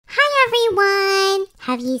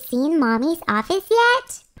Have you seen Mommy's office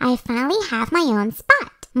yet? I finally have my own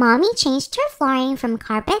spot. Mommy changed her flooring from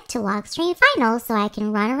carpet to log screen vinyl so I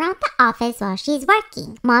can run around the office while she's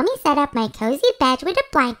working. Mommy set up my cozy bed with a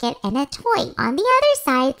blanket and a toy. On the other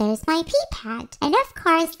side, there's my pee pad. And of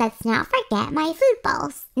course, let's not forget my food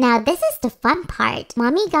bowls. Now this is the fun part.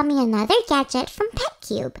 Mommy got me another gadget from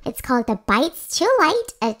PetCube. It's called the Bites Chill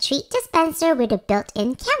Light, a treat dispenser with a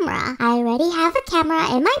built-in camera. I already have a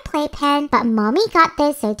camera in my playpen, but Mommy got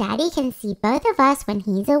this so Daddy can see both of us when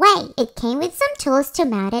he's away. It came with some tools to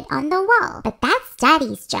mount it on the wall, but that's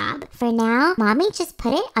Daddy's job. For now, Mommy just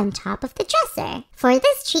put it on top of the dresser. For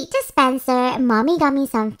this treat dispenser, Mommy got me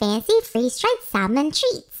some fancy freeze-dried salmon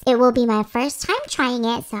treats. It will be my first time trying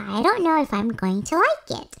it, so I don't know if I'm going to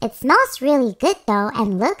like it. It smells really good though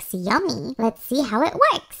and looks yummy. Let's see how it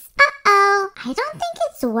works. Uh-oh, I don't think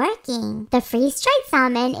it's working. The freeze-dried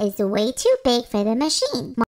salmon is way too big for the machine.